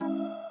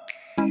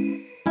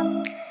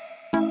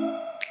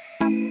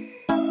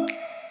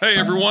Hey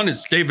everyone,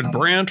 it's David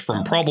Brandt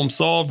from Problem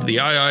Solved, the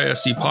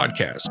IISC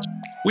podcast.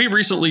 We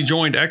recently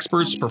joined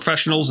experts,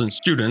 professionals, and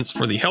students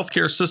for the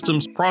Healthcare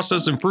Systems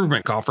Process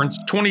Improvement Conference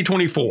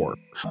 2024,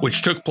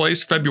 which took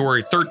place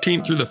February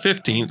 13th through the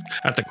 15th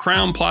at the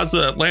Crown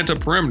Plaza Atlanta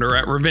Perimeter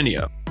at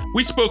Ravinia.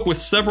 We spoke with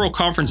several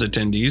conference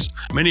attendees,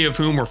 many of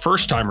whom were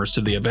first-timers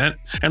to the event,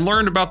 and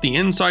learned about the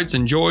insights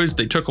and joys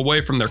they took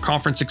away from their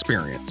conference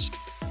experience.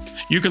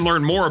 You can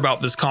learn more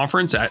about this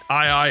conference at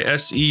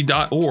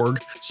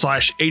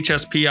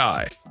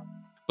iisce.org/HSPI.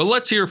 But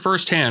let's hear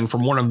firsthand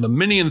from one of the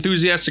many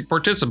enthusiastic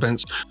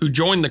participants who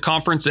joined the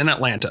conference in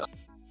Atlanta.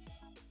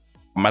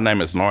 My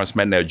name is Lawrence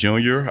McNair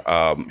Jr.,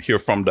 here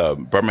from the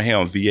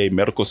Birmingham VA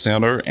Medical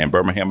Center in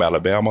Birmingham,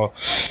 Alabama.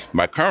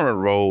 My current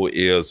role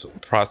is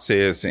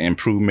Process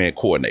Improvement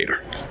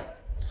Coordinator.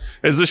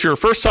 Is this your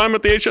first time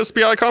at the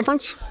HSPI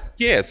conference?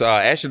 Yes,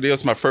 actually,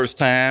 this is my first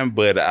time,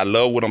 but I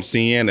love what I'm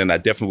seeing, and I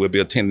definitely will be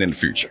attending in the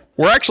future.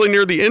 We're actually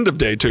near the end of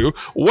day two.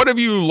 What have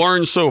you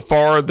learned so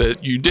far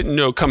that you didn't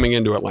know coming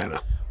into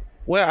Atlanta?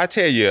 Well, I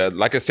tell you,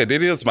 like I said,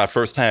 it is my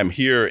first time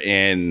here,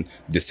 and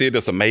the city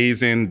is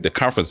amazing. The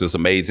conference is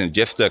amazing.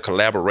 Just the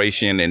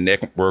collaboration and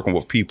networking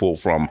with people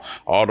from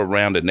all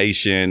around the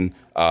nation.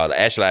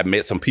 Actually, I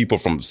met some people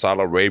from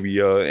Saudi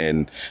Arabia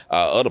and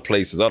other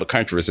places, other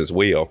countries as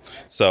well.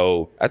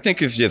 So I think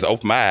it's just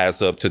opened my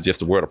eyes up to just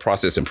the world of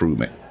process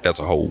improvement as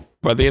a whole.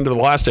 By the end of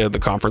the last day of the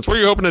conference, what are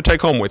you hoping to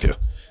take home with you?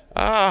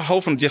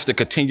 Hoping just to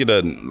continue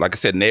to, like I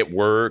said,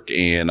 network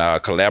and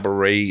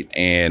collaborate,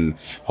 and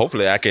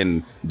hopefully I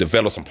can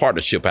develop some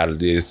partnership out of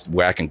this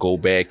where I can go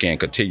back and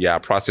continue our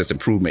process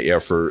improvement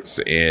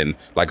efforts and,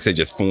 like I said,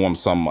 just form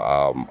some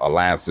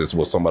alliances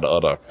with some of the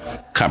other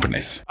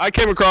companies. I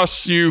came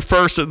across you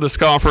first at this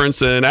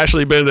conference in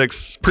Ashley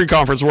Benedict's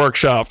pre-conference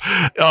workshop.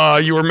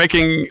 You were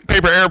making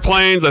paper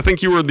airplanes. I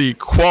think you were the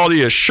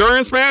quality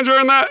assurance manager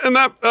in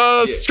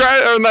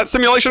that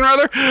simulation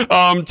rather.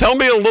 Tell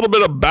me a little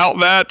bit about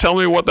that. Tell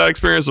me what that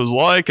experience was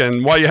like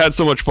and why you had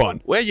so much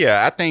fun. Well,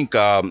 yeah, I think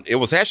it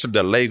was actually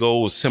the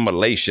Lego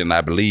simulation,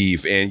 I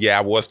believe. And yeah,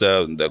 I was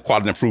the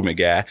quality improvement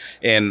guy.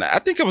 And I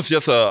think it was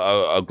just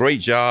a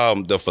great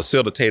job. The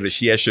facilitator,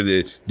 she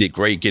actually did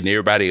great getting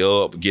everybody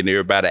up, getting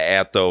everybody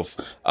active,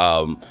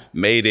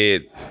 made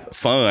it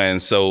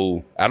fun.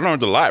 So I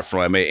learned a lot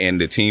from it,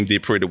 and the team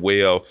did pretty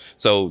well.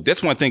 So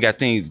that's one thing I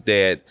think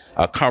that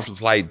a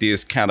conference like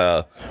this kind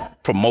of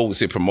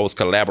promotes. It promotes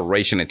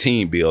collaboration and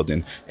team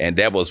building. And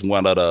that was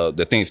one of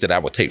the things that I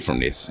would take from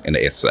this in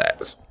the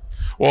exercise.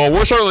 Well,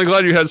 we're certainly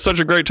glad you had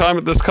such a great time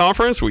at this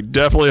conference. We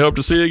definitely hope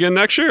to see you again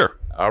next year.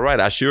 All right,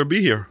 I sure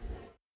be here.